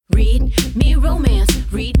Read me romance.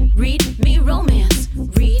 Read me romance.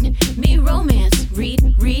 Read me romance.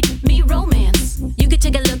 Read me romance. You could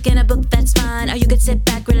take a look in a book, that's fine. Or you could sit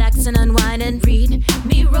back, relax, and unwind and read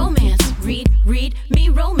me romance. Read me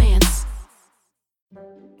romance.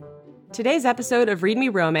 Today's episode of Read Me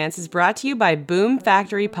Romance is brought to you by Boom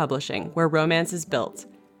Factory Publishing, where romance is built.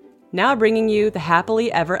 Now bringing you the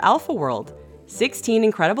happily ever alpha world. 16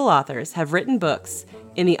 incredible authors have written books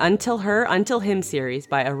in the Until Her, Until Him series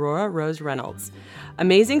by Aurora Rose Reynolds.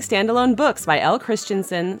 Amazing standalone books by Elle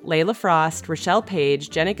Christensen, Layla Frost, Rochelle Page,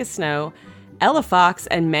 Jenica Snow, Ella Fox,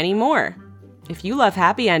 and many more. If you love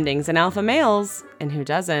happy endings and alpha males, and who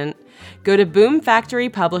doesn't, go to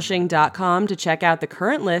boomfactorypublishing.com to check out the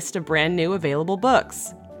current list of brand new available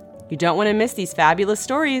books. You don't want to miss these fabulous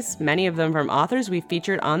stories, many of them from authors we've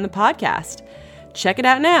featured on the podcast. Check it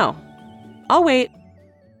out now. I'll wait.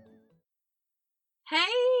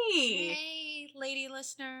 Hey, lady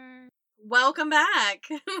listener. Welcome back.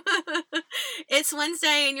 It's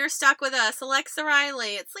Wednesday and you're stuck with us. Alexa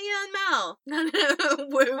Riley. It's Leah and Mel.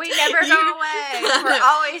 We never go away. We're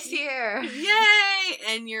always here. Yay!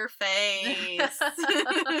 And your face.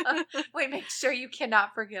 Wait, make sure you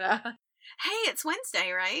cannot forget us. Hey, it's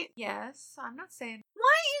Wednesday, right? Yes, I'm not saying.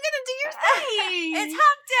 Why are you going to do your thing? It's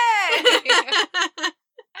hump day.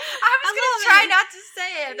 I was going to try not to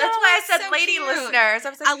say it. That's why I said so lady cute. Listeners. I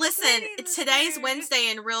was like, listen, today's Wednesday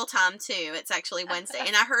in real time, too. It's actually Wednesday.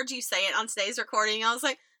 And I heard you say it on today's recording. I was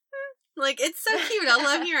like, like, it's so cute. I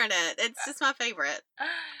love hearing it. It's just my favorite.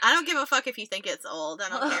 I don't give a fuck if you think it's old. I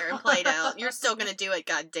don't care. And played out. You're still going to do it,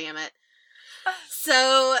 God damn it.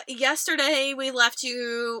 So, yesterday we left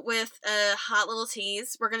you with a hot little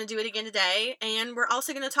tease. We're going to do it again today. And we're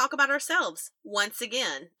also going to talk about ourselves once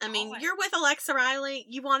again. I mean, you're with Alexa Riley.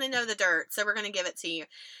 You want to know the dirt, so we're going to give it to you.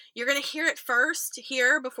 You're going to hear it first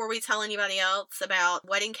here before we tell anybody else about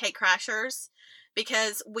Wedding Cake Crashers,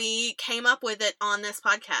 because we came up with it on this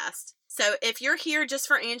podcast. So if you're here just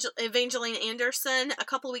for Evangeline Anderson, a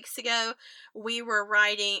couple of weeks ago, we were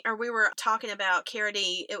talking about Cara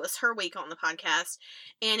D. It was her week on the podcast,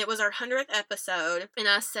 and it was our 100th episode, and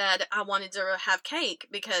I said I wanted to have cake,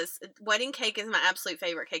 because wedding cake is my absolute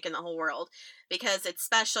favorite cake in the whole world, because it's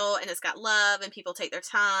special, and it's got love, and people take their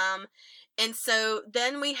time. And so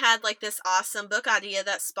then we had like this awesome book idea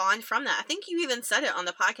that spawned from that. I think you even said it on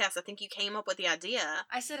the podcast. I think you came up with the idea.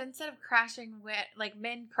 I said, instead of crashing with, like,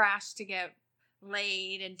 men crash to get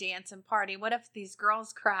laid and dance and party, what if these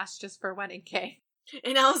girls crash just for wedding cake?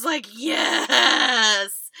 And I was like,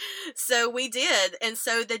 yes! So we did. And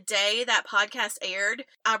so the day that podcast aired,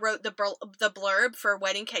 I wrote the blurb for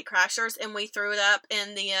Wedding Cake Crashers, and we threw it up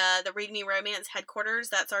in the Read Me Romance headquarters.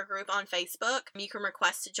 That's our group on Facebook. You can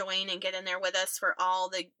request to join and get in there with us for all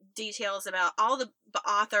the details about all the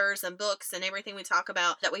authors and books and everything we talk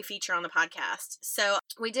about that we feature on the podcast. So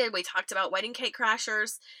we did. We talked about Wedding Cake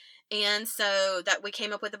Crashers. And so that we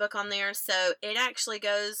came up with a book on there. So it actually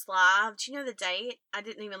goes live. Do you know the date? I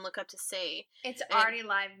didn't even look up to see. It's already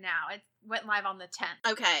live now. It went live on the 10th.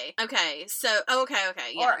 Okay. So, okay.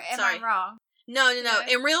 Yeah. Or am I wrong? No.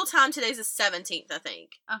 In real time, today's the 17th, I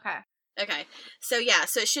think. Okay. So, yeah.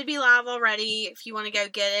 So it should be live already if you want to go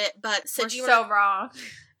get it. But so we're wrong.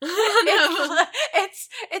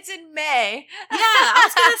 It's in May. Yeah, I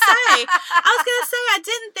was gonna say I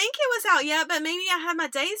didn't think it was out yet, but maybe I had my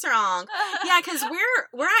days wrong. Yeah, because we're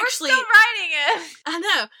actually still writing it. I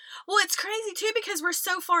know. Well, it's crazy too because we're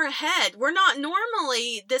so far ahead. We're not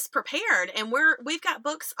normally this prepared, and we've got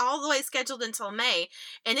books all the way scheduled until May,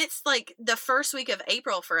 and it's like the first week of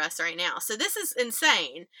April for us right now. So this is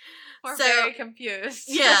insane. We're very confused.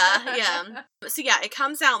 Yeah. So yeah, it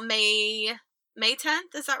comes out May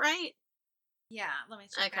 10th, is that right? Yeah, let me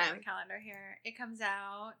check out the calendar here. It comes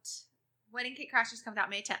out, Wedding Cake Crashers comes out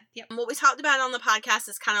May 10th. Yep. What we talked about on the podcast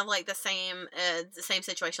is kind of like the same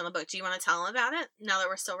situation on the book. Do you want to tell them about it now that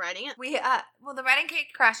we're still writing it? Well, the Wedding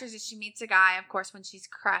Cake Crashers is she meets a guy, of course, when she's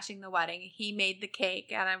crashing the wedding. He made the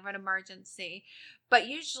cake out of an emergency. But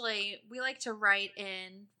usually we like to write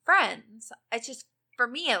in friends. It's just, for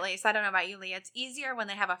me at least, I don't know about you, Leah, it's easier when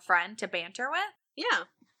they have a friend to banter with. Yeah.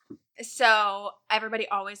 So everybody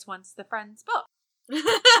always wants the friend's book. No.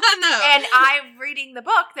 And I'm reading the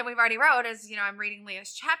book that we've already wrote, as you know, I'm reading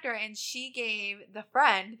Leah's chapter, and she gave the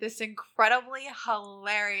friend this incredibly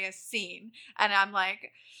hilarious scene. And I'm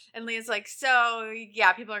like, and Leah's like, so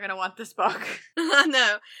yeah, people are going to want this book.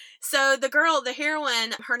 No. So the girl, the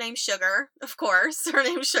heroine, her name's Sugar, of course. Her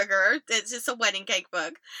name's Sugar. It's just a wedding cake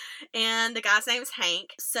book. And the guy's name's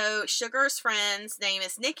Hank. So Sugar's friend's name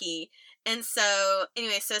is Nikki. And so,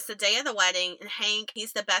 anyway, so it's the day of the wedding, and Hank,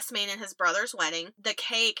 he's the best man in his brother's wedding. The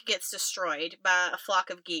cake gets destroyed by a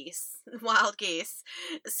flock of geese, wild geese.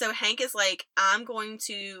 So Hank is like, I'm going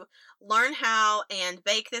to learn how and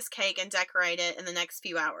bake this cake and decorate it in the next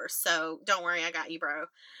few hours. So don't worry, I got you, bro.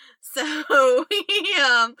 So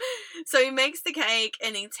he makes the cake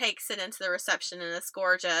and he takes it into the reception, and it's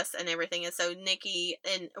gorgeous and everything. And so Nikki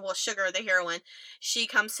and, well, Sugar, the heroine, she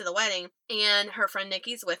comes to the wedding, and her friend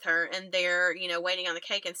Nikki's with her, and they're, waiting on the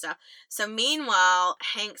cake and stuff. So meanwhile,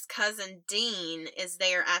 Hank's cousin Dean is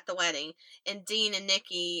there at the wedding, and Dean and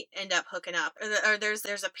Nikki end up hooking up. Or there's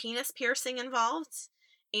a penis piercing involved.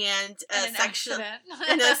 And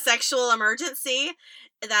a sexual emergency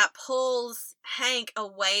that pulls Hank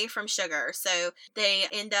away from Sugar. So they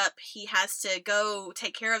end up, he has to go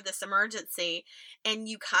take care of this emergency, and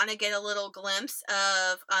you kind of get a little glimpse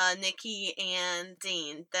of Nikki and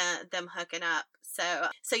Dean, them hooking up. So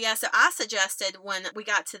I suggested when we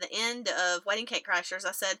got to the end of Wedding Cake Crashers,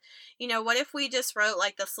 I said, what if we just wrote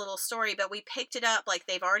like this little story, but we picked it up like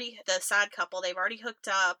the side couple, they've already hooked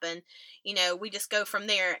up, and, we just go from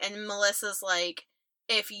there. And Melissa's like,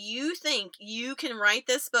 if you think you can write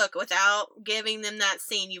this book without giving them that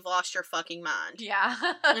scene, you've lost your fucking mind. Yeah.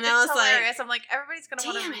 And I was hilarious. I'm like, everybody's going to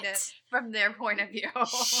want to read it from their point of view.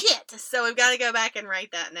 Shit. So we've got to go back and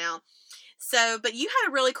write that now. So, but you had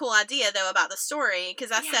a really cool idea, though, about the story,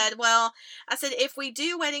 because I said, if we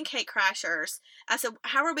do Wedding Cake Crashers, I said,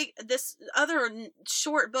 how are we, this other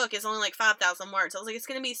short book is only like 5,000 words. I was like, it's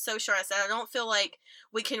going to be so short. I said, I don't feel like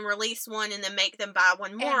we can release one and then make them buy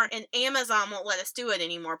one more, and Amazon won't let us do it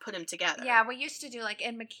anymore, put them together. Yeah, we used to do, like,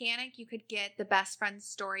 in Mechanic, you could get the best friend's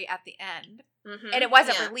story at the end. Mm-hmm. And it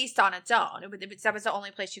wasn't released on its own. That was the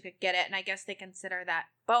only place you could get it, and I guess they consider that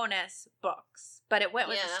bonus books. But it went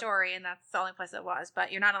with the story, and that's the only place it was.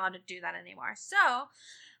 But you're not allowed to do that anymore. So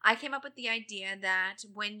I came up with the idea that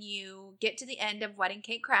when you get to the end of Wedding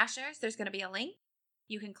Cake Crashers, there's going to be a link.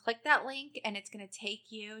 You can click that link, and it's going to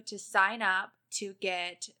take you to sign up to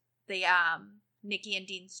get the Nikki and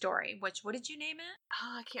Dean story. What did you name it?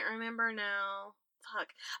 Oh, I can't remember now. Fuck.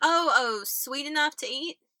 Oh, Sweet Enough to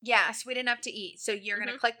Eat? Yeah, Sweet Enough to Eat. So you're going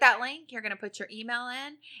to click that link, you're going to put your email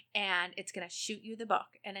in, and it's going to shoot you the book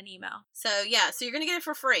in an email. So you're going to get it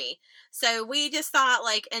for free. So we just thought,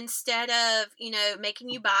 like, instead of, making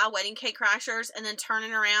you buy Wedding Cake Crashers and then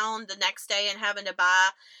turning around the next day and having to buy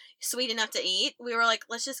Sweet Enough to Eat, we were like,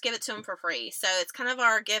 let's just give it to them for free. So it's kind of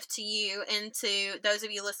our gift to you and to those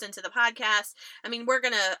of you listening to the podcast. I mean, we're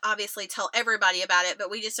going to obviously tell everybody about it,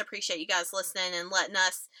 but we just appreciate you guys listening and letting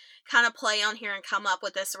us kind of play on here and come up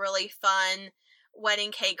with this really fun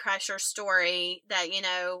Wedding Cake Crasher story that,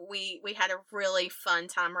 we had a really fun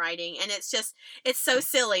time writing. And it's so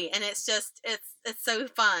silly, and it's so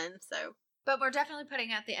fun. So. But we're definitely putting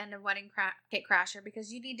it at the end of Wedding Cake Crasher,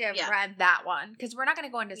 because you need to have read that one. Because we're not going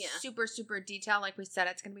to go into super, super detail. Like we said,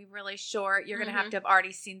 it's going to be really short. You're going to have to have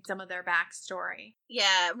already seen some of their backstory.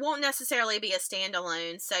 Yeah, it won't necessarily be a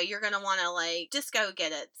standalone. So you're going to want to, just go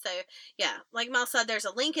get it. So, yeah, like Mel said, there's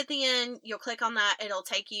a link at the end. You'll click on that. It'll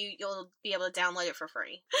take you. You'll be able to download it for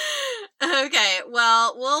free. Okay,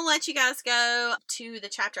 well, we'll let you guys go to the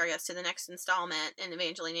chapter, I guess, to the next installment in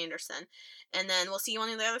Evangeline Anderson. And then we'll see you on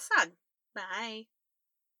the other side. Bye.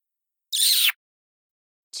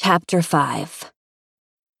 Chapter 5.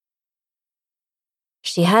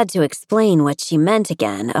 She had to explain what she meant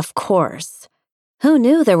again, of course. Who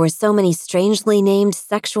knew there were so many strangely named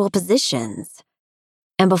sexual positions?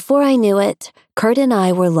 And before I knew it, Kurt and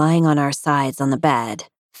I were lying on our sides on the bed,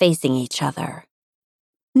 facing each other.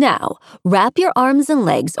 Now, wrap your arms and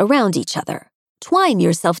legs around each other. Twine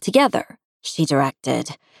yourself together, she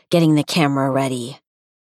directed, getting the camera ready.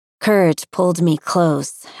 Kurt pulled me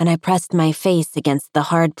close, and I pressed my face against the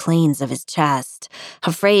hard planes of his chest,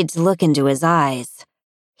 afraid to look into his eyes.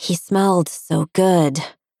 He smelled so good,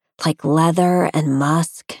 like leather and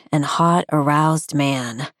musk and hot, aroused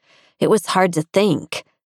man. It was hard to think.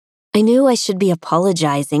 I knew I should be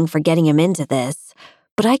apologizing for getting him into this,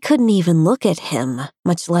 but I couldn't even look at him,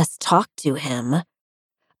 much less talk to him.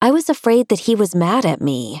 I was afraid that he was mad at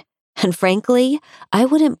me, and frankly, I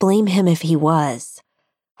wouldn't blame him if he was.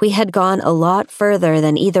 We had gone a lot further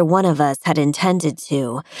than either one of us had intended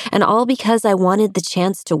to, and all because I wanted the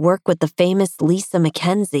chance to work with the famous Lisa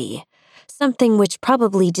Mackenzie, something which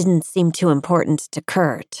probably didn't seem too important to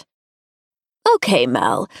Kurt. Okay,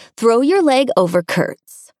 Mel, throw your leg over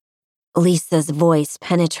Kurt's. Lisa's voice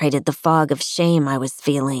penetrated the fog of shame I was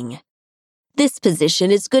feeling. This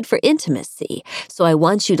position is good for intimacy, so I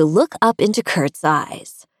want you to look up into Kurt's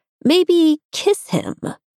eyes. Maybe kiss him.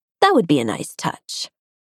 That would be a nice touch.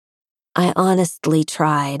 I honestly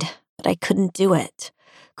tried, but I couldn't do it.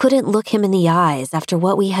 Couldn't look him in the eyes after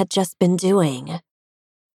what we had just been doing.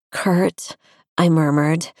 Kurt, I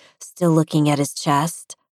murmured, still looking at his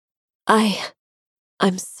chest.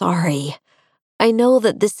 I'm sorry. I know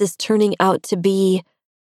that this is turning out to be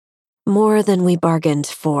more than we bargained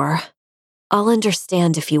for. I'll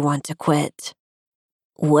understand if you want to quit.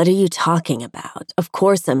 What are you talking about? Of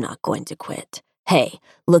course I'm not going to quit. Hey,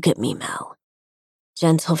 look at me, Mel.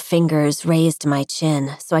 Gentle fingers raised my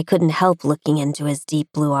chin so I couldn't help looking into his deep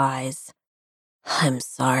blue eyes. I'm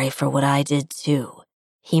sorry for what I did too,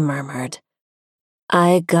 he murmured.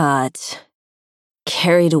 I got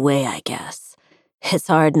carried away, I guess. It's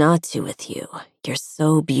hard not to with you. You're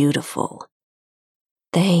so beautiful.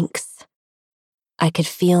 Thanks. I could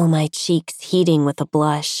feel my cheeks heating with a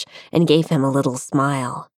blush and gave him a little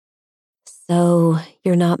smile. So,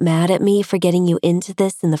 you're not mad at me for getting you into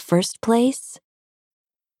this in the first place?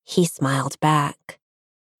 He smiled back.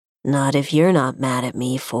 Not if you're not mad at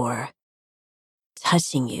me for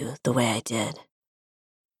touching you the way I did.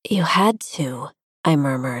 You had to, I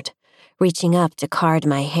murmured, reaching up to card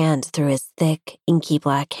my hand through his thick, inky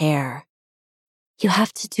black hair. You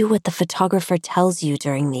have to do what the photographer tells you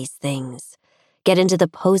during these things. Get into the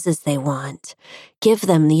poses they want. Give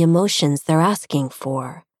them the emotions they're asking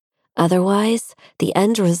for. Otherwise, the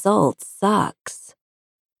end result sucks.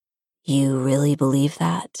 You really believe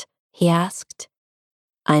that? He asked.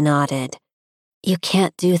 I nodded. You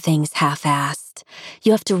can't do things half-assed.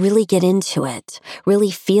 You have to really get into it, really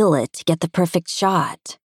feel it to get the perfect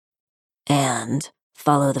shot. And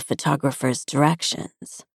follow the photographer's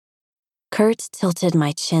directions. Kurt tilted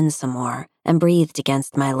my chin some more and breathed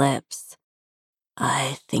against my lips.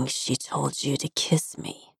 I think she told you to kiss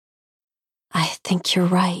me. I think you're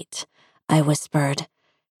right, I whispered,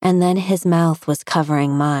 and then his mouth was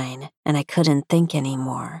covering mine, and I couldn't think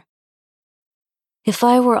anymore. If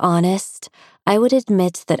I were honest, I would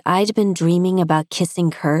admit that I'd been dreaming about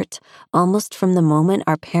kissing Kurt almost from the moment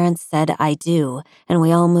our parents said I do and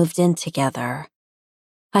we all moved in together.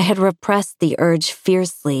 I had repressed the urge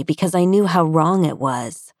fiercely because I knew how wrong it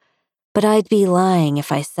was, but I'd be lying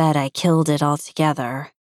if I said I killed it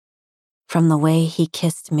altogether. From the way he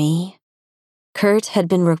kissed me, Kurt had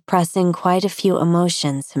been repressing quite a few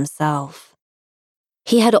emotions himself.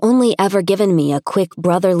 He had only ever given me a quick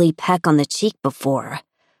brotherly peck on the cheek before,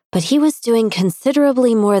 but he was doing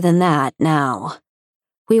considerably more than that now.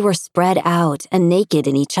 We were spread out and naked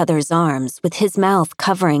in each other's arms, with his mouth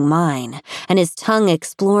covering mine and his tongue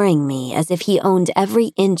exploring me as if he owned every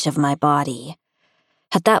inch of my body.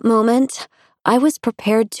 At that moment, I was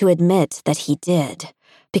prepared to admit that he did,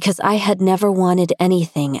 because I had never wanted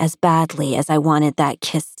anything as badly as I wanted that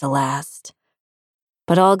kiss to last.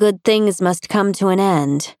 But all good things must come to an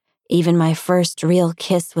end, even my first real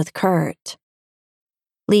kiss with Kurt.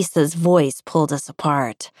 Lisa's voice pulled us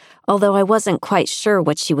apart, although I wasn't quite sure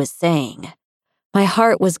what she was saying. My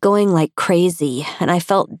heart was going like crazy, and I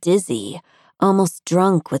felt dizzy, almost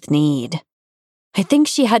drunk with need. I think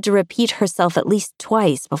she had to repeat herself at least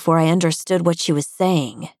twice before I understood what she was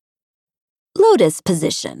saying. Lotus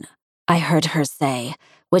position, I heard her say,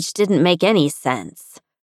 which didn't make any sense.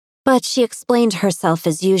 But she explained herself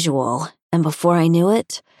as usual, and before I knew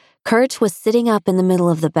it, Kurt was sitting up in the middle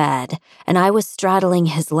of the bed, and I was straddling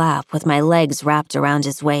his lap with my legs wrapped around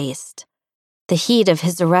his waist. The heat of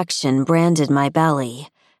his erection branded my belly,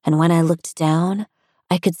 and when I looked down,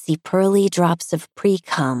 I could see pearly drops of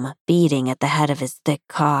pre-cum beating at the head of his thick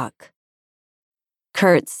cock.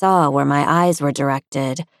 Kurt saw where my eyes were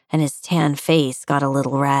directed, and his tan face got a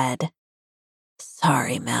little red.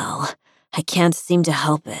 Sorry, Mel. I can't seem to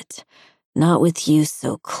help it. Not with you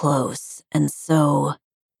so close and so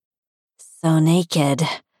naked,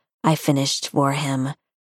 I finished for him.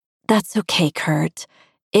 That's okay, Kurt.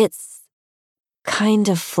 It's kind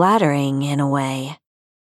of flattering in a way.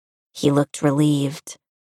 He looked relieved.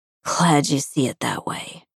 Glad you see it that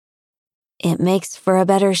way. It makes for a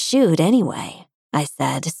better shoot anyway, I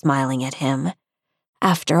said, smiling at him.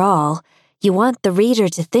 After all, you want the reader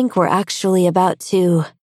to think we're actually about to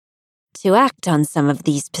act on some of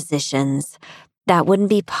these positions. That wouldn't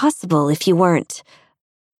be possible if you weren't,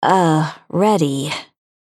 ready.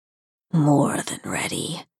 More than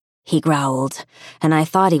ready, he growled, and I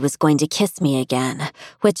thought he was going to kiss me again,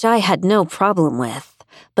 which I had no problem with,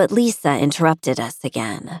 but Lisa interrupted us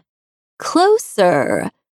again. Closer,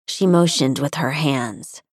 she motioned with her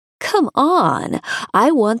hands. Come on,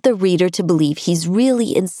 I want the reader to believe he's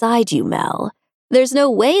really inside you, Mel. There's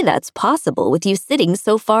no way that's possible with you sitting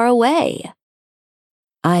so far away.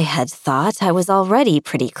 I had thought I was already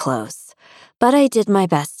pretty close, but I did my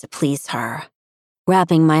best to please her.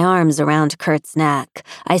 Wrapping my arms around Kurt's neck,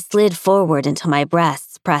 I slid forward until my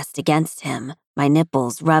breasts pressed against him, my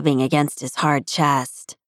nipples rubbing against his hard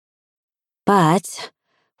chest. But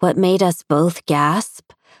what made us both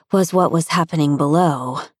gasp was what was happening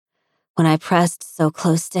below. When I pressed so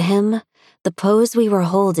close to him, the pose we were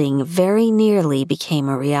holding very nearly became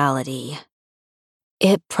a reality.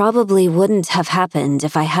 It probably wouldn't have happened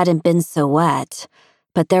if I hadn't been so wet,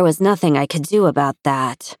 but there was nothing I could do about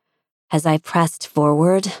that. As I pressed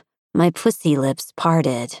forward, my pussy lips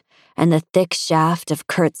parted, and the thick shaft of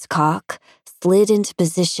Kurt's cock slid into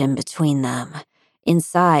position between them,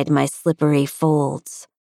 inside my slippery folds.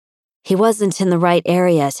 He wasn't in the right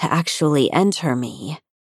area to actually enter me.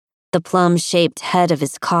 The plum-shaped head of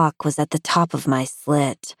his cock was at the top of my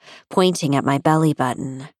slit, pointing at my belly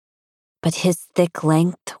button. But his thick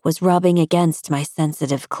length was rubbing against my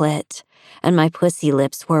sensitive clit, and my pussy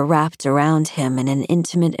lips were wrapped around him in an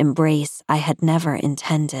intimate embrace I had never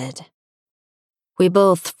intended. We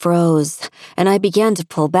both froze, and I began to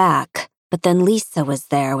pull back, but then Lisa was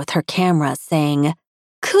there with her camera saying,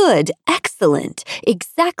 "Good, excellent,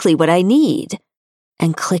 exactly what I need,"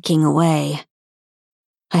 and clicking away.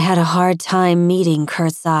 I had a hard time meeting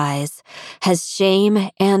Kurt's eyes, as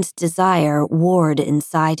shame and desire warred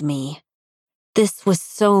inside me. This was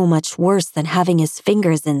so much worse than having his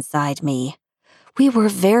fingers inside me. We were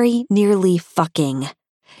very nearly fucking.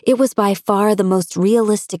 It was by far the most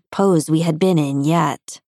realistic pose we had been in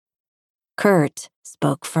yet. Kurt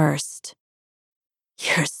spoke first.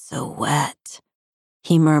 "You're so wet,"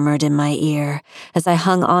 he murmured in my ear as I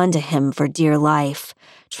hung on to him for dear life,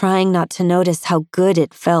 trying not to notice how good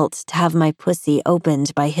it felt to have my pussy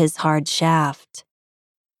opened by his hard shaft.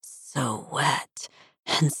 "So wet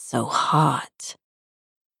and so hot."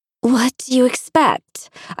 "What do you expect?"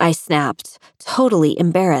 I snapped, totally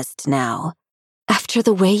embarrassed now. "After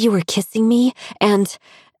the way you were kissing me and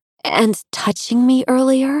touching me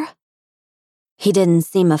earlier?" He didn't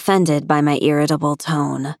seem offended by my irritable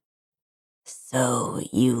tone. "So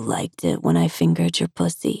you liked it when I fingered your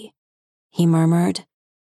pussy?" he murmured.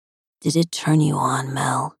 "Did it turn you on,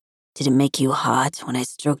 Mel? Did it make you hot when I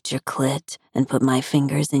stroked your clit and put my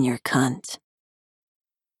fingers in your cunt?"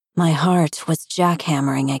 My heart was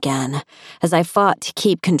jackhammering again as I fought to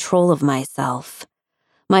keep control of myself.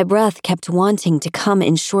 My breath kept wanting to come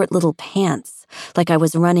in short little pants, like I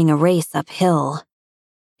was running a race uphill.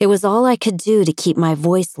 It was all I could do to keep my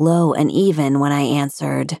voice low and even when I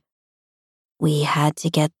answered. "We had to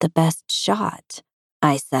get the best shot,"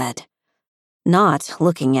 I said, not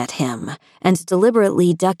looking at him and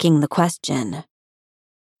deliberately ducking the question.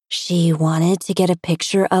 "She wanted to get a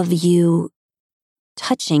picture of you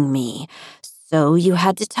touching me, so you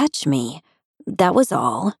had to touch me. That was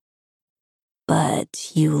all."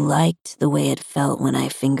 "But you liked the way it felt when I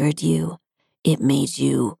fingered you. It made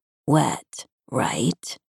you wet,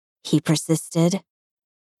 right?" he persisted.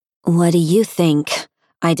 "What do you think?"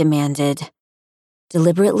 I demanded.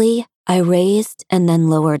 Deliberately, I raised and then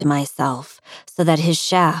lowered myself so that his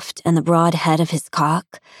shaft and the broad head of his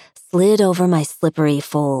cock slid over my slippery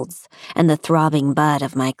folds and the throbbing butt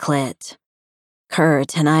of my clit.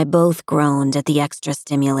 Kurt and I both groaned at the extra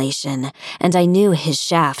stimulation, and I knew his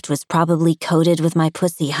shaft was probably coated with my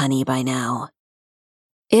pussy honey by now.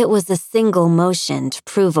 It was a single motion to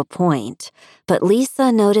prove a point, but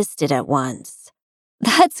Lisa noticed it at once.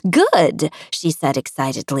 "That's good," she said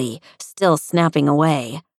excitedly, still snapping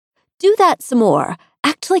away. "Do that some more.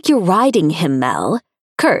 Act like you're riding him, Mel.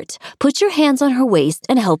 Kurt, put your hands on her waist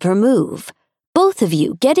and help her move. Both of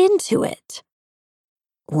you, get into it."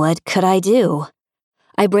 What could I do?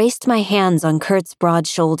 I braced my hands on Kurt's broad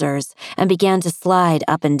shoulders and began to slide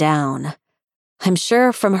up and down. I'm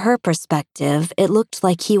sure from her perspective, it looked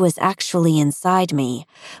like he was actually inside me,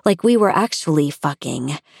 like we were actually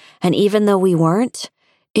fucking, and even though we weren't,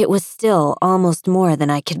 it was still almost more than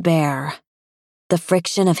I could bear. The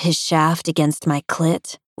friction of his shaft against my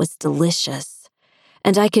clit was delicious,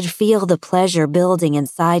 and I could feel the pleasure building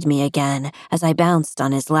inside me again as I bounced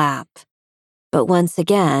on his lap. But once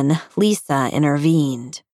again, Lisa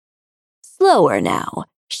intervened. "Slower now,"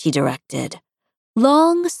 she directed.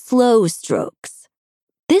 "Long, slow strokes.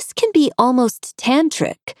 This can be almost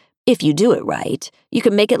tantric. If you do it right, you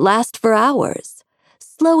can make it last for hours.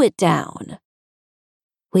 Slow it down."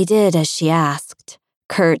 We did as she asked,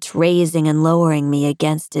 Kurt raising and lowering me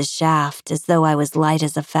against his shaft as though I was light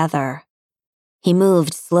as a feather. He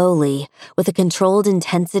moved slowly, with a controlled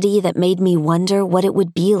intensity that made me wonder what it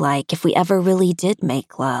would be like if we ever really did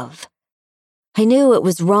make love. I knew it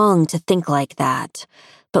was wrong to think like that,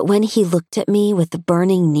 but when he looked at me with the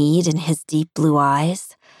burning need in his deep blue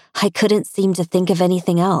eyes, I couldn't seem to think of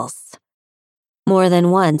anything else. More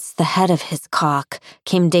than once, the head of his cock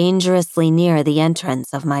came dangerously near the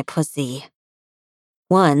entrance of my pussy.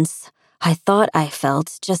 Once, I thought I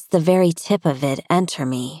felt just the very tip of it enter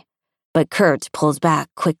me, but Kurt pulled back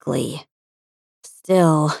quickly.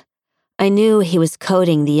 Still, I knew he was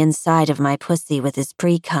coating the inside of my pussy with his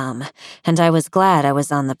pre-cum, and I was glad I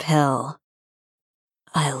was on the pill.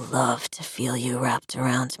 "I love to feel you wrapped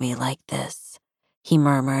around me like this," he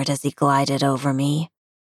murmured as he glided over me.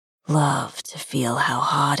 "Love to feel how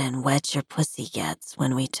hot and wet your pussy gets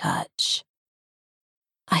when we touch."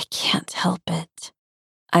 "I can't help it,"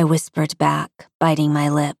 I whispered back, biting my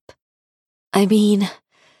lip. "I mean,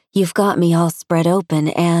 you've got me all spread open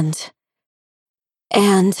and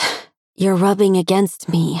you're rubbing against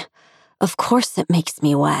me. Of course it makes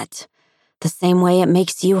me wet, the same way it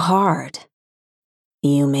makes you hard."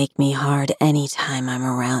 "You make me hard any time I'm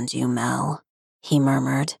around you, Mel," he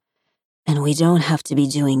murmured. "And we don't have to be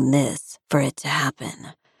doing this for it to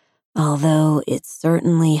happen, although it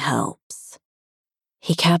certainly helps."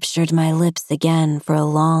 He captured my lips again for a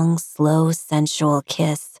long, slow, sensual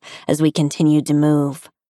kiss as we continued to move.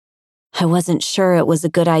 I wasn't sure it was a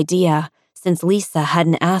good idea, since Lisa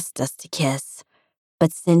hadn't asked us to kiss,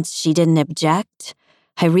 but since she didn't object,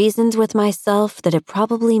 I reasoned with myself that it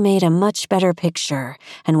probably made a much better picture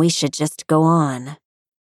and we should just go on.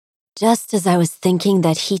 Just as I was thinking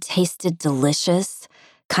that he tasted delicious,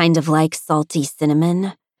 kind of like salty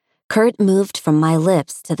cinnamon, Kurt moved from my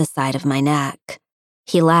lips to the side of my neck.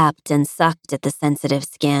 He lapped and sucked at the sensitive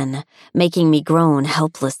skin, making me groan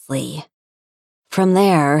helplessly. From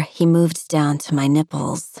there, he moved down to my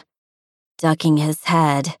nipples. Ducking his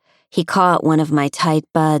head, he caught one of my tight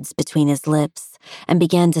buds between his lips and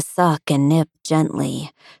began to suck and nip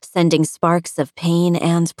gently, sending sparks of pain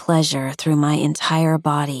and pleasure through my entire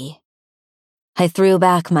body. I threw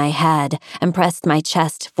back my head and pressed my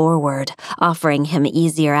chest forward, offering him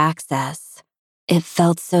easier access. It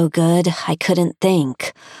felt so good, I couldn't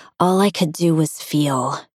think. All I could do was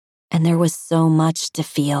feel, and there was so much to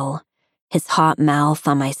feel. His hot mouth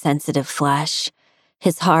on my sensitive flesh,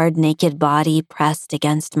 his hard, naked body pressed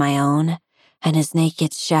against my own, and his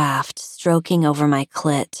naked shaft stroking over my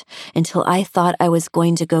clit until I thought I was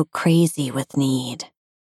going to go crazy with need.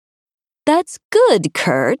 "That's good,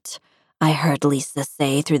 Kurt," I heard Lisa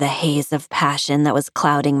say through the haze of passion that was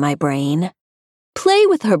clouding my brain. "Play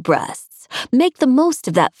with her breasts. Make the most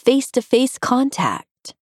of that face-to-face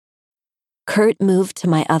contact." Kurt moved to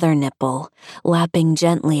my other nipple, lapping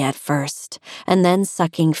gently at first, and then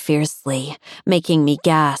sucking fiercely, making me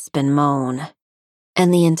gasp and moan.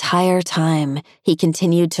 And the entire time, he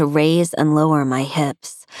continued to raise and lower my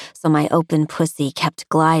hips, so my open pussy kept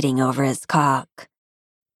gliding over his cock.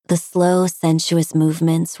 The slow, sensuous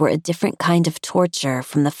movements were a different kind of torture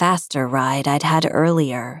from the faster ride I'd had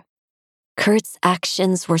earlier. Kurt's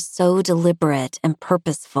actions were so deliberate and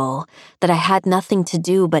purposeful that I had nothing to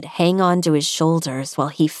do but hang on to his shoulders while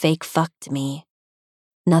he fake-fucked me.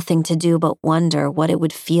 Nothing to do but wonder what it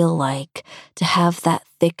would feel like to have that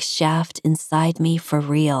thick shaft inside me for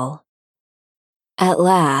real. At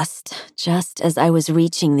last, just as I was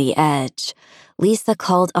reaching the edge, Lisa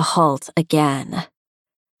called a halt again.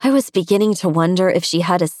 I was beginning to wonder if she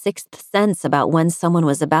had a sixth sense about when someone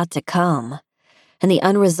was about to come, and the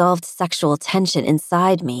unresolved sexual tension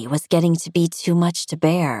inside me was getting to be too much to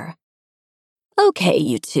bear. "Okay,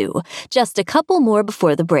 you two, just a couple more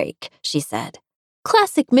before the break," she said.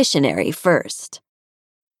 "Classic missionary first."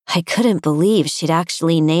 I couldn't believe she'd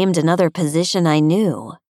actually named another position I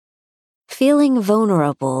knew. Feeling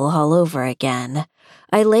vulnerable all over again,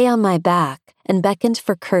 I lay on my back and beckoned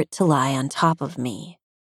for Kurt to lie on top of me.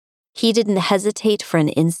 He didn't hesitate for an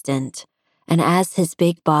instant, and as his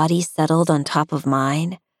big body settled on top of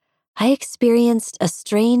mine, I experienced a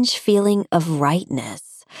strange feeling of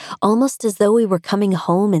rightness, almost as though we were coming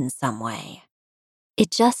home in some way.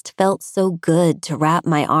 It just felt so good to wrap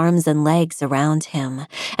my arms and legs around him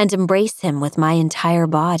and embrace him with my entire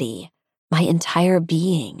body, my entire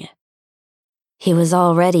being. He was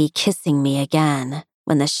already kissing me again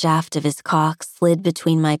when the shaft of his cock slid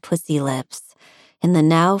between my pussy lips in the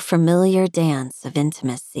now familiar dance of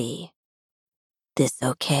intimacy. "This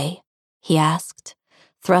okay?" he asked,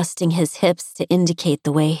 thrusting his hips to indicate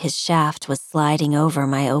the way his shaft was sliding over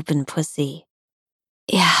my open pussy.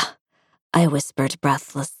 "Yeah," I whispered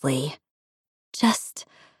breathlessly. "Just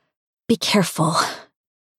be careful.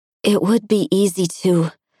 It would be easy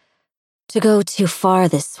to go too far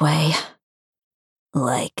this way."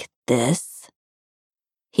 "Like this?"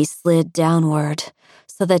 He slid downward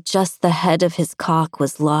so that just the head of his cock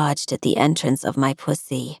was lodged at the entrance of my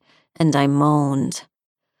pussy, and I moaned.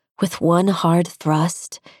 With one hard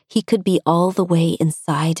thrust, he could be all the way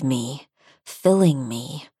inside me, filling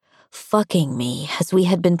me, fucking me as we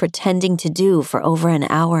had been pretending to do for over an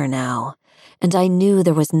hour now, and I knew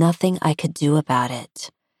there was nothing I could do about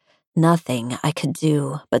it. Nothing I could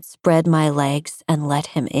do but spread my legs and let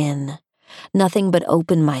him in. Nothing but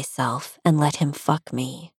open myself and let him fuck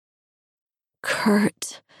me.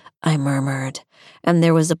 "Kurt," I murmured, and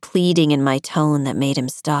there was a pleading in my tone that made him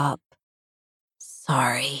stop.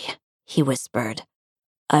 "Sorry," he whispered.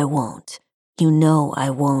 "I won't. You know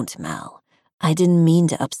I won't, Mel. I didn't mean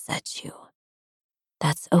to upset you."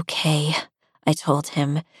 "That's okay," I told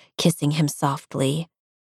him, kissing him softly.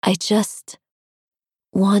 "I just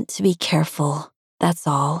want to be careful, that's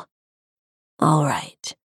all." "All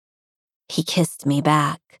right." He kissed me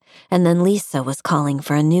back, and then Lisa was calling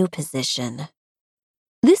for a new position.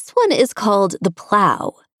 "This one is called the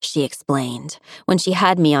plow," she explained, when she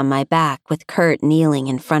had me on my back with Kurt kneeling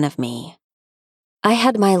in front of me. I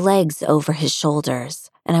had my legs over his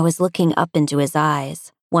shoulders, and I was looking up into his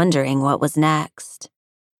eyes, wondering what was next.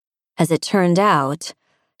 As it turned out,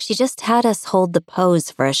 she just had us hold the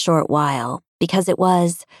pose for a short while because it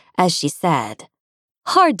was, as she said,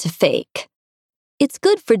 hard to fake. "It's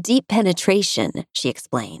good for deep penetration," she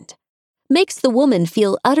explained. "Makes the woman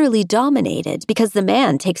feel utterly dominated because the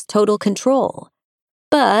man takes total control.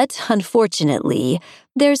 But, unfortunately,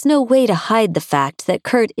 there's no way to hide the fact that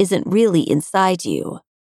Kurt isn't really inside you."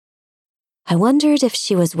 I wondered if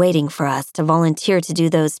she was waiting for us to volunteer to do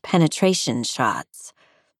those penetration shots.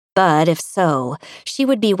 But if so, she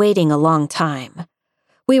would be waiting a long time.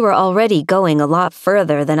 We were already going a lot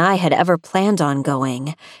further than I had ever planned on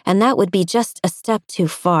going, and that would be just a step too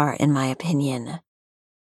far, in my opinion.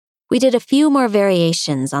 We did a few more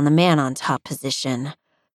variations on the man-on-top position,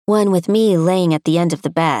 one with me laying at the end of the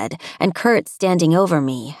bed and Kurt standing over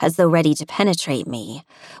me as though ready to penetrate me,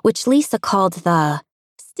 which Lisa called the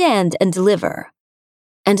stand and deliver,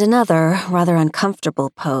 and another, rather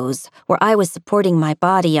uncomfortable pose where I was supporting my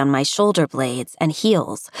body on my shoulder blades and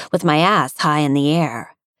heels with my ass high in the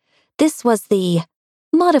air. This was the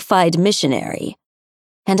modified missionary,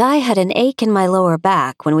 and I had an ache in my lower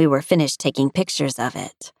back when we were finished taking pictures of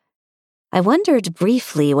it. I wondered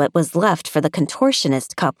briefly what was left for the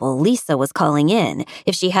contortionist couple Lisa was calling in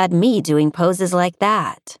if she had me doing poses like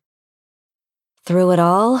that. Through it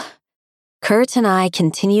all, Kurt and I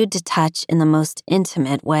continued to touch in the most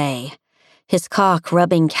intimate way, his cock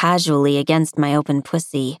rubbing casually against my open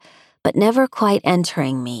pussy, but never quite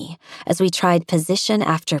entering me as we tried position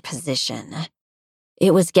after position.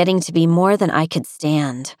 It was getting to be more than I could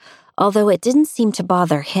stand, although it didn't seem to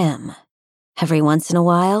bother him. Every once in a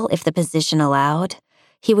while, if the position allowed,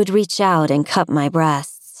 he would reach out and cup my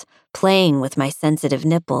breasts, playing with my sensitive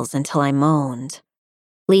nipples until I moaned.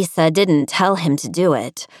 Lisa didn't tell him to do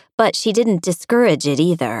it, but she didn't discourage it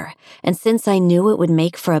either, and since I knew it would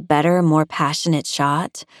make for a better, more passionate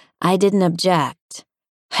shot, I didn't object.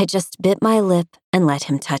 I just bit my lip and let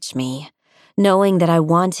him touch me, knowing that I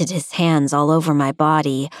wanted his hands all over my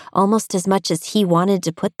body almost as much as he wanted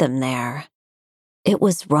to put them there. It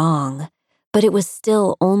was wrong, but it was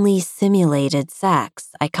still only simulated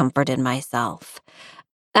sex, I comforted myself.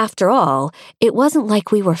 After all, it wasn't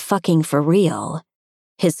like we were fucking for real.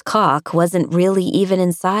 His cock wasn't really even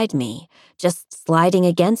inside me, just sliding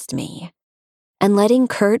against me. And letting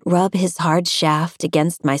Kurt rub his hard shaft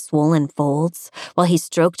against my swollen folds while he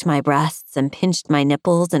stroked my breasts and pinched my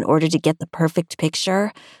nipples in order to get the perfect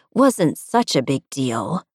picture wasn't such a big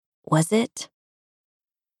deal, was it?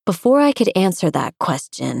 Before I could answer that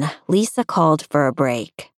question, Lisa called for a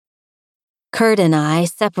break. Kurt and I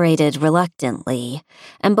separated reluctantly,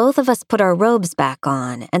 and both of us put our robes back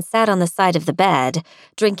on and sat on the side of the bed,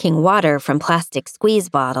 drinking water from plastic squeeze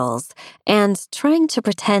bottles and trying to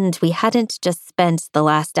pretend we hadn't just spent the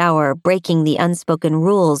last hour breaking the unspoken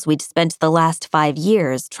rules we'd spent the last 5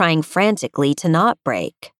 years trying frantically to not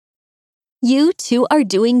break. "You two are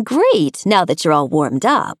doing great now that you're all warmed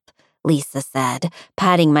up," Lisa said,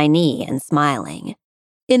 patting my knee and smiling.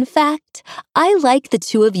 "In fact, I like the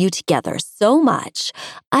two of you together so much,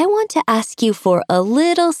 I want to ask you for a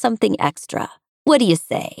little something extra. What do you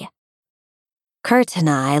say?" Kurt and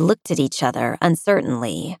I looked at each other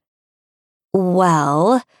uncertainly.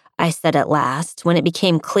 "Well," I said at last when it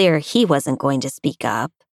became clear he wasn't going to speak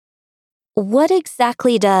up, "what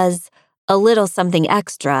exactly does a little something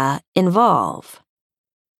extra involve?"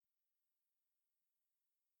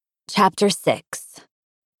 Chapter 6.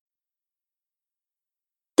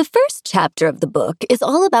 The first chapter of the book is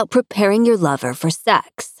all about preparing your lover for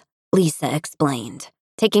sex, Lisa explained,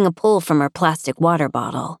 taking a pull from her plastic water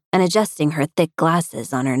bottle and adjusting her thick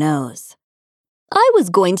glasses on her nose. I was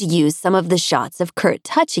going to use some of the shots of Kurt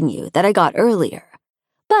touching you that I got earlier,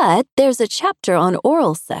 but there's a chapter on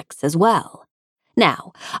oral sex as well.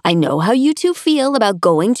 Now, I know how you two feel about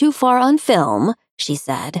going too far on film, she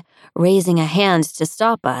said, raising a hand to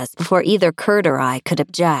stop us before either Kurt or I could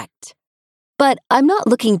object. But I'm not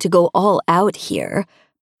looking to go all out here.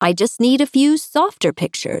 I just need a few softer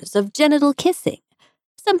pictures of genital kissing,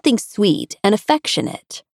 something sweet and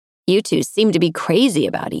affectionate. You two seem to be crazy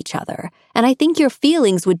about each other, and I think your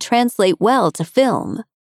feelings would translate well to film.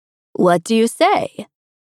 What do you say?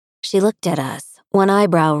 She looked at us, one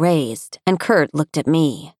eyebrow raised, and Kurt looked at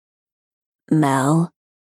me. Mel,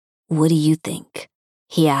 what do you think?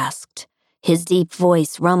 He asked, his deep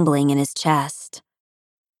voice rumbling in his chest.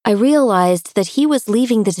 I realized that he was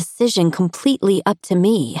leaving the decision completely up to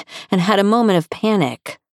me and had a moment of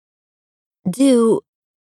panic. Would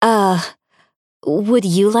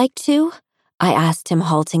you like to? I asked him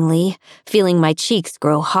haltingly, feeling my cheeks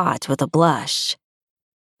grow hot with a blush.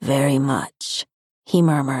 Very much, he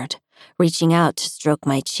murmured, reaching out to stroke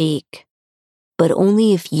my cheek. But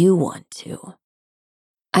only if you want to.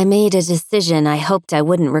 I made a decision I hoped I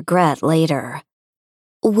wouldn't regret later.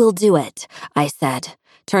 We'll do it, I said,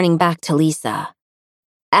 turning back to Lisa.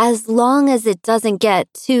 As long as it doesn't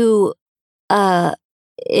get too,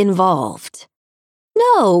 involved.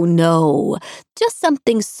 No, just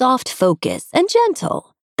something soft focus and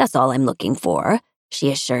gentle. That's all I'm looking for,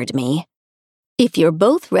 she assured me. If you're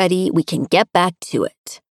both ready, we can get back to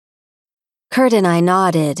it. Kurt and I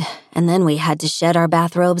nodded, and then we had to shed our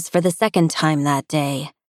bathrobes for the second time that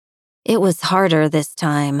day. It was harder this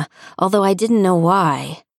time, although I didn't know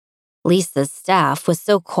why. Lisa's staff was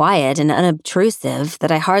so quiet and unobtrusive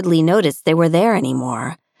that I hardly noticed they were there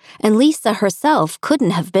anymore, and Lisa herself couldn't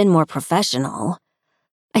have been more professional.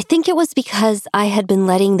 I think it was because I had been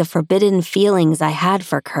letting the forbidden feelings I had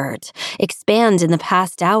for Kurt expand in the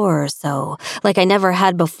past hour or so, like I never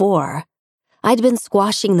had before. I'd been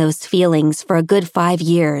squashing those feelings for a good 5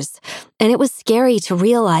 years, and it was scary to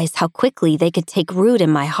realize how quickly they could take root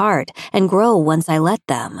in my heart and grow once I let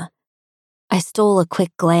them. I stole a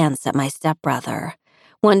quick glance at my stepbrother,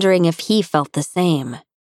 wondering if he felt the same.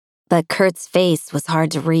 But Kurt's face was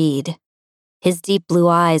hard to read. His deep blue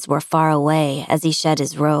eyes were far away as he shed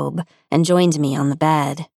his robe and joined me on the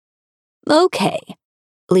bed. Okay,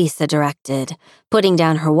 Lisa directed, putting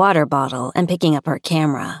down her water bottle and picking up her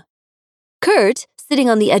camera. Kurt sitting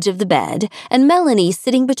on the edge of the bed and Melanie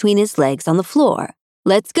sitting between his legs on the floor.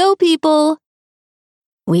 Let's go, people!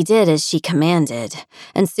 We did as she commanded,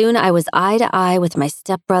 and soon I was eye to eye with my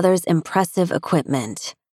stepbrother's impressive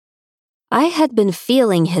equipment. I had been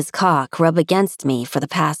feeling his cock rub against me for the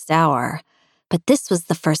past hour, but this was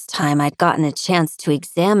the first time I'd gotten a chance to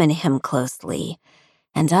examine him closely,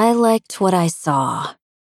 and I liked what I saw.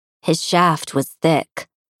 His shaft was thick,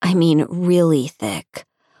 really thick,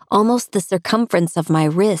 almost the circumference of my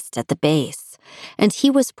wrist at the base, and he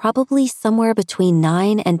was probably somewhere between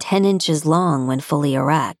 9 and 10 inches long when fully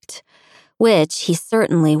erect, which he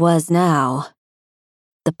certainly was now.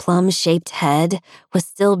 The plum-shaped head was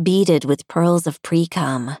still beaded with pearls of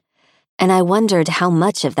pre-cum, and I wondered how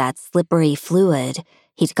much of that slippery fluid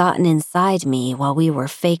he'd gotten inside me while we were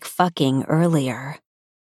fake fucking earlier.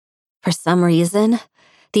 For some reason,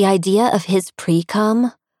 the idea of his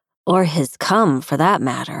pre-cum, or his cum for that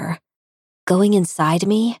matter, going inside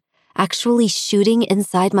me, actually shooting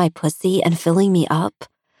inside my pussy and filling me up,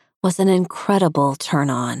 was an incredible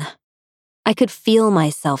turn-on. I could feel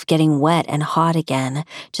myself getting wet and hot again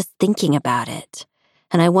just thinking about it,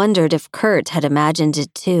 and I wondered if Kurt had imagined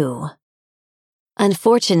it too.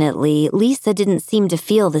 Unfortunately, Lisa didn't seem to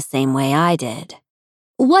feel the same way I did.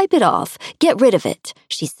 Wipe it off, get rid of it,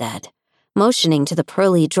 she said, motioning to the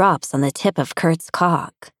pearly drops on the tip of Kurt's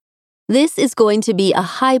cock. This is going to be a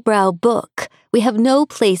highbrow book. We have no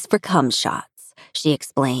place for cum shots, she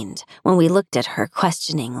explained when we looked at her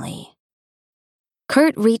questioningly.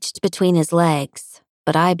 Kurt reached between his legs,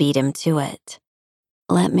 but I beat him to it.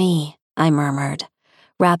 Let me, I murmured,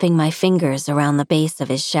 wrapping my fingers around the base of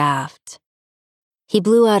his shaft. He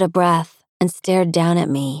blew out a breath and stared down at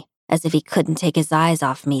me as if he couldn't take his eyes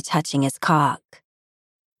off me touching his cock.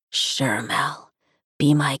 Sure, Mel,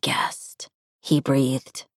 be my guest, he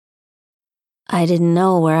breathed. I didn't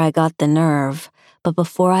know where I got the nerve, but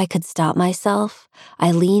before I could stop myself,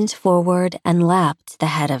 I leaned forward and lapped the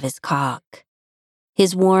head of his cock.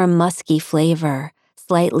 His warm, musky flavor,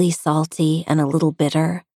 slightly salty and a little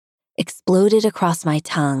bitter, exploded across my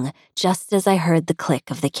tongue just as I heard the click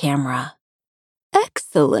of the camera.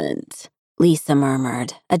 "Excellent," Lisa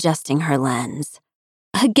murmured, adjusting her lens.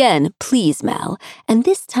 "Again, please, Mel, and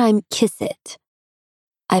this time kiss it."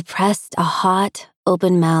 I pressed a hot,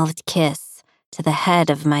 open-mouthed kiss to the head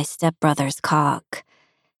of my stepbrother's cock,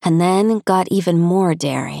 and then got even more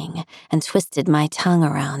daring and twisted my tongue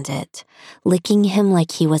around it, licking him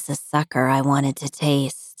like he was a sucker I wanted to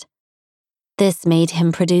taste. This made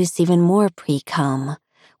him produce even more pre-cum,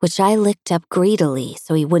 which I licked up greedily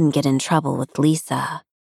so he wouldn't get in trouble with Lisa.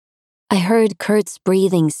 I heard Kurt's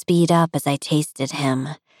breathing speed up as I tasted him,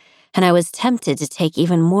 and I was tempted to take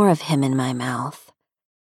even more of him in my mouth.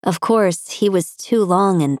 Of course, he was too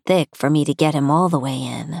long and thick for me to get him all the way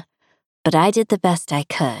in, but I did the best I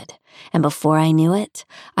could, and before I knew it,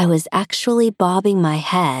 I was actually bobbing my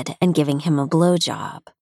head and giving him a blowjob.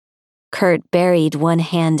 Kurt buried one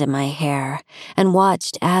hand in my hair and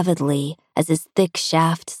watched avidly as his thick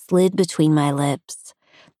shaft slid between my lips,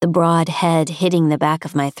 the broad head hitting the back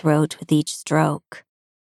of my throat with each stroke.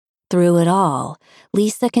 Through it all,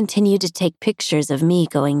 Lisa continued to take pictures of me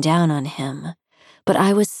going down on him, but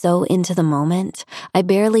I was so into the moment, I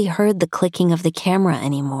barely heard the clicking of the camera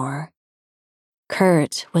anymore.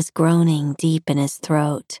 Kurt was groaning deep in his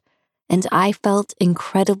throat, and I felt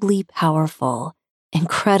incredibly powerful,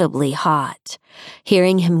 incredibly hot,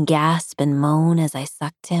 hearing him gasp and moan as I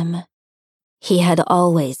sucked him. He had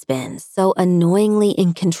always been so annoyingly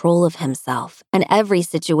in control of himself and every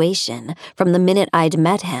situation from the minute I'd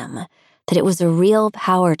met him that it was a real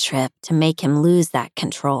power trip to make him lose that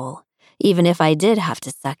control, even if I did have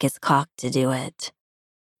to suck his cock to do it.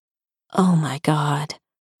 Oh my God,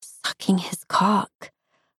 sucking his cock.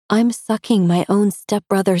 I'm sucking my own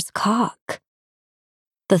stepbrother's cock.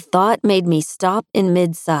 The thought made me stop in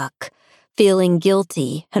mid-suck, feeling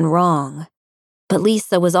guilty and wrong. But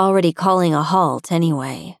Lisa was already calling a halt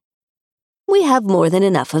anyway. "We have more than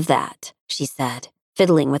enough of that," she said,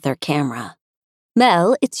 fiddling with her camera.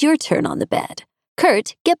 "Mel, it's your turn on the bed.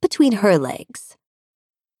 Kurt, get between her legs."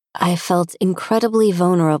 I felt incredibly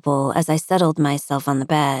vulnerable as I settled myself on the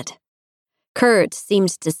bed. Kurt seemed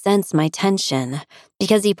to sense my tension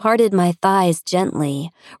because he parted my thighs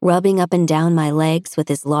gently, rubbing up and down my legs with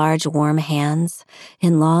his large, warm hands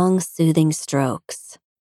in long, soothing strokes.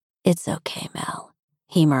 "It's okay, Mel,"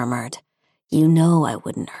 he murmured. "You know I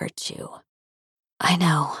wouldn't hurt you." "I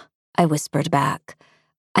know," I whispered back.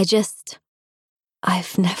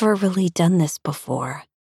 I've never really done this before."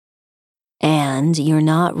 "And you're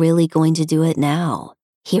not really going to do it now,"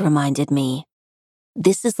 he reminded me.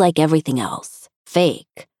 "This is like everything else,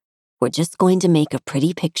 fake. We're just going to make a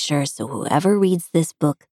pretty picture so whoever reads this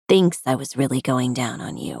book thinks I was really going down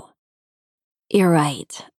on you." "You're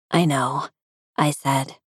right, I know," I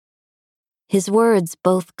said. His words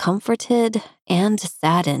both comforted and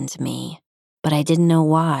saddened me, but I didn't know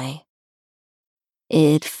why.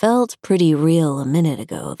 "It felt pretty real a minute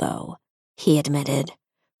ago, though," he admitted,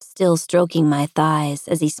 still stroking my thighs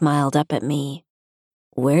as he smiled up at me.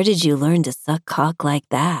 "Where did you learn to suck cock like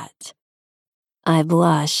that?" I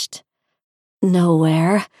blushed.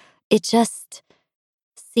 "Nowhere. It just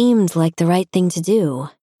seemed like the right thing to do.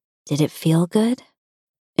 Did it feel good?"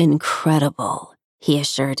 "Incredible," he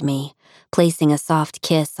assured me, placing a soft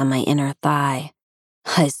kiss on my inner thigh.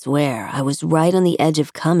 "I swear I was right on the edge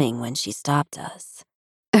of coming when she stopped us."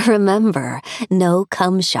 "Remember, no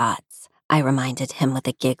cum shots," I reminded him with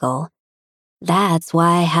a giggle. "That's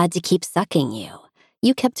why I had to keep sucking you.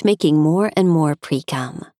 You kept making more and more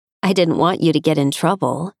pre-cum. I didn't want you to get in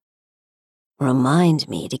trouble." "Remind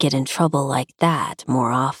me to get in trouble like that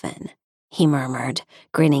more often," he murmured,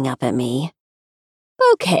 grinning up at me.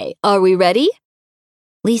 "Okay, are we ready?"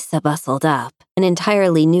 Lisa bustled up, an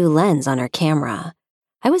entirely new lens on her camera.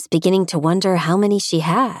 I was beginning to wonder how many she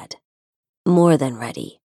had. "More than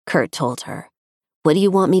ready," Kurt told her. "What do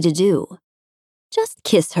you want me to do?" "Just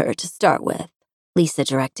kiss her to start with," Lisa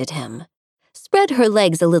directed him. "Spread her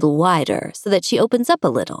legs a little wider so that she opens up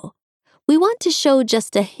a little. We want to show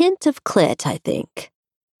just a hint of clit, I think."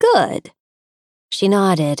 "Good." She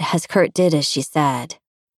nodded as Kurt did as she said.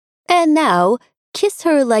 "And now, kiss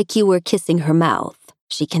her like you were kissing her mouth,"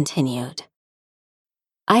 she continued.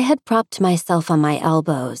 I had propped myself on my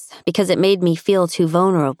elbows because it made me feel too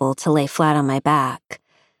vulnerable to lay flat on my back,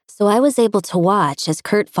 so I was able to watch as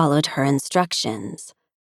Kurt followed her instructions.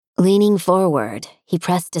 Leaning forward, he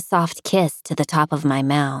pressed a soft kiss to the top of my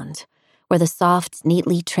mound, where the soft,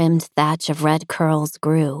 neatly trimmed thatch of red curls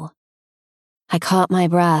grew. I caught my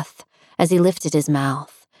breath as he lifted his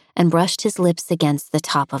mouth and brushed his lips against the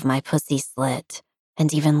top of my pussy slit,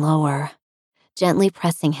 and even lower, gently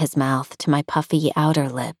pressing his mouth to my puffy outer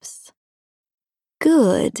lips.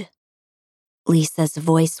 Good. Lisa's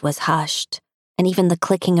voice was hushed, and even the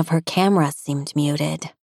clicking of her camera seemed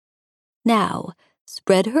muted. Now,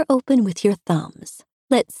 spread her open with your thumbs.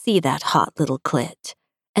 Let's see that hot little clit,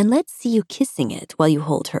 and let's see you kissing it while you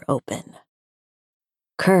hold her open.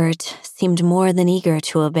 Kurt seemed more than eager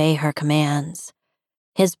to obey her commands.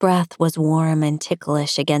 His breath was warm and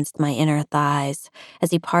ticklish against my inner thighs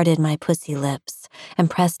as he parted my pussy lips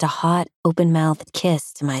and pressed a hot, open-mouthed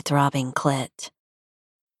kiss to my throbbing clit.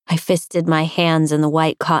 I fisted my hands in the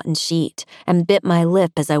white cotton sheet and bit my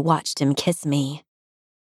lip as I watched him kiss me.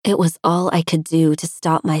 It was all I could do to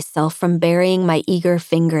stop myself from burying my eager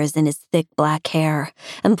fingers in his thick black hair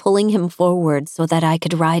and pulling him forward so that I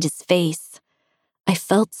could ride his face. I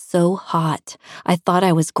felt so hot, I thought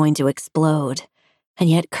I was going to explode, and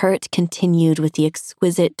yet Kurt continued with the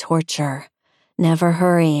exquisite torture, never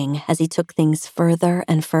hurrying as he took things further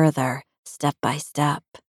and further, step by step.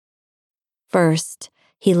 First,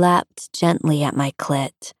 he lapped gently at my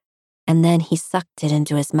clit, and then he sucked it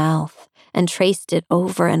into his mouth and traced it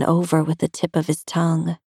over and over with the tip of his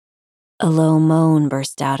tongue. A low moan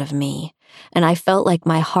burst out of me, and I felt like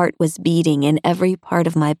my heart was beating in every part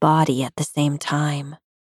of my body at the same time.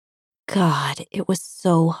 God, it was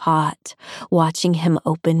so hot, watching him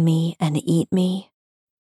open me and eat me.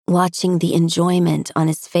 Watching the enjoyment on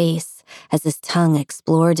his face as his tongue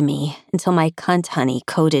explored me until my cunt honey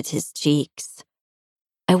coated his cheeks.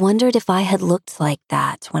 I wondered if I had looked like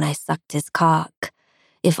that when I sucked his cock,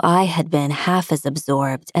 if I had been half as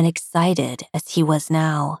absorbed and excited as he was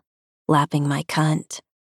now, lapping my cunt.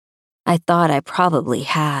 I thought I probably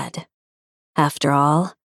had. After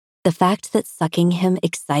all, the fact that sucking him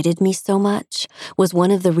excited me so much was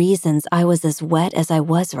one of the reasons I was as wet as I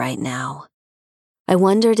was right now. I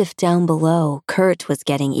wondered if down below Kurt was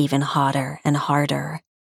getting even hotter and harder.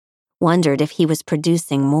 Wondered if he was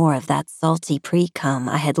producing more of that salty pre-cum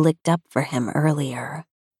I had licked up for him earlier.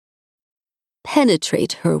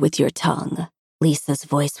 Penetrate her with your tongue, Lisa's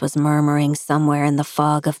voice was murmuring somewhere in the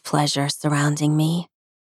fog of pleasure surrounding me.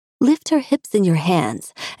 Lift her hips in your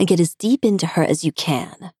hands and get as deep into her as you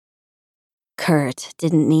can. Kurt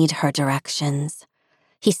didn't need her directions.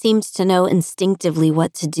 He seemed to know instinctively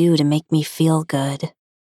what to do to make me feel good.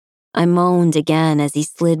 I moaned again as he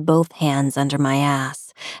slid both hands under my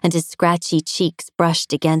ass, and his scratchy cheeks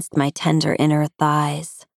brushed against my tender inner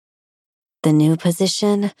thighs. The new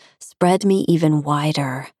position spread me even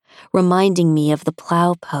wider, reminding me of the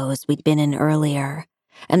plow pose we'd been in earlier,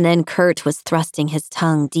 and then Kurt was thrusting his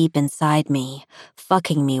tongue deep inside me,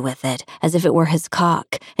 fucking me with it as if it were his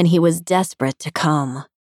cock, and he was desperate to come.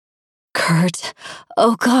 Kurt,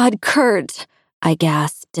 oh God, Kurt, I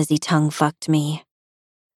gasped as he tongue-fucked me.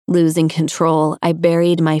 Losing control, I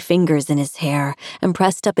buried my fingers in his hair and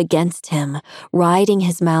pressed up against him, riding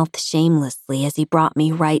his mouth shamelessly as he brought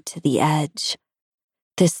me right to the edge.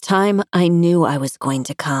 This time, I knew I was going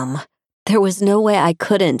to come. There was no way I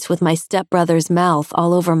couldn't with my stepbrother's mouth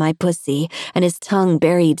all over my pussy and his tongue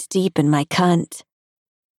buried deep in my cunt.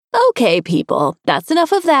 Okay, people, that's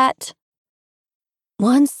enough of that.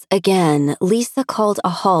 Once again, Lisa called a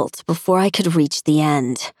halt before I could reach the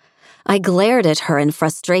end. I glared at her in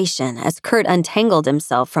frustration as Kurt untangled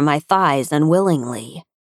himself from my thighs unwillingly.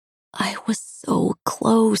 I was so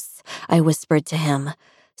close, I whispered to him.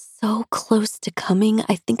 So close to coming,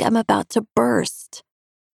 I think I'm about to burst.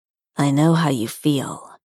 I know how you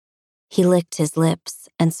feel. He licked his lips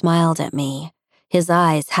and smiled at me, his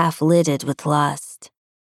eyes half-lidded with lust.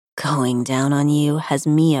 Going down on you has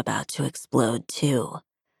me about to explode, too.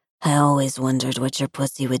 I always wondered what your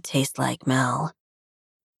pussy would taste like, Mel.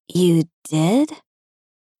 You did?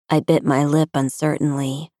 I bit my lip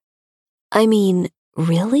uncertainly. I mean,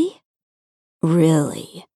 really?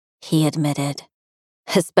 Really, he admitted.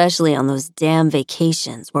 Especially on those damn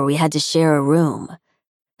vacations where we had to share a room.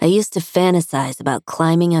 I used to fantasize about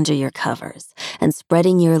climbing under your covers and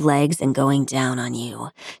spreading your legs and going down on you,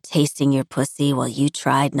 tasting your pussy while you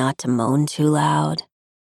tried not to moan too loud.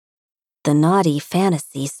 The naughty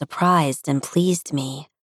fantasy surprised and pleased me.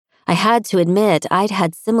 I had to admit I'd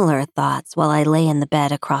had similar thoughts while I lay in the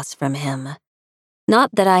bed across from him. Not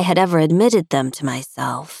that I had ever admitted them to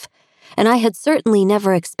myself, and I had certainly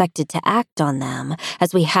never expected to act on them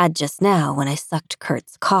as we had just now when I sucked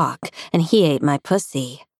Kurt's cock and he ate my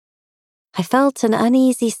pussy. I felt an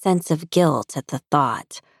uneasy sense of guilt at the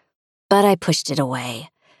thought, but I pushed it away.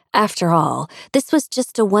 After all, this was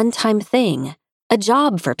just a one-time thing, a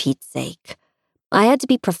job for Pete's sake. I had to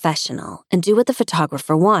be professional and do what the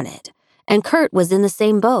photographer wanted, and Kurt was in the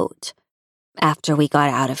same boat. After we got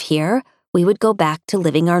out of here, We would go back to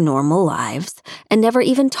living our normal lives and never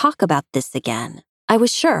even talk about this again, I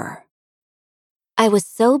was sure. I was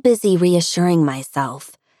so busy reassuring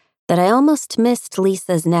myself that I almost missed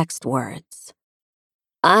Lisa's next words.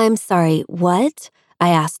 "I'm sorry, what?" I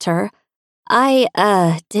asked her. I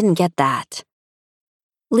didn't get that."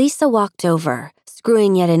 Lisa walked over,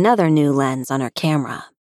 screwing yet another new lens on her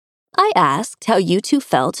camera. "I asked how you two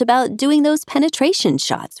felt about doing those penetration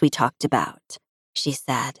shots we talked about," she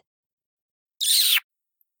said.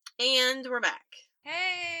 And we're back.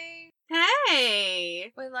 Hey.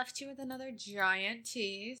 Hey. We left you with another giant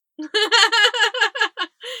tease.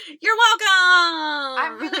 You're welcome.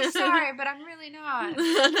 I'm really sorry, but I'm really not.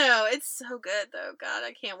 No, it's so good though. God,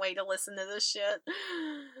 I can't wait to listen to this shit.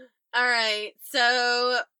 All right,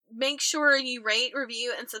 so make sure you rate,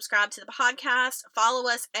 review, and subscribe to the podcast. Follow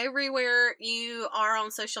us everywhere you are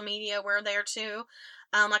on social media. We're there too.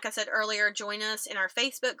 Like I said earlier, join us in our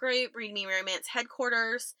Facebook group, Read Me Romance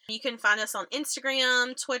Headquarters. You can find us on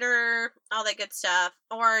Instagram, Twitter, all that good stuff.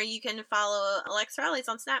 Or you can follow Alexa Riley's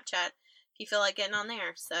on Snapchat if you feel like getting on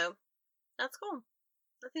there. So that's cool.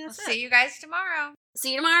 I think that's it. See you guys tomorrow.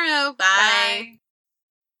 See you tomorrow. Bye.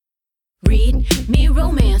 Bye. Read me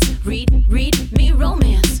romance.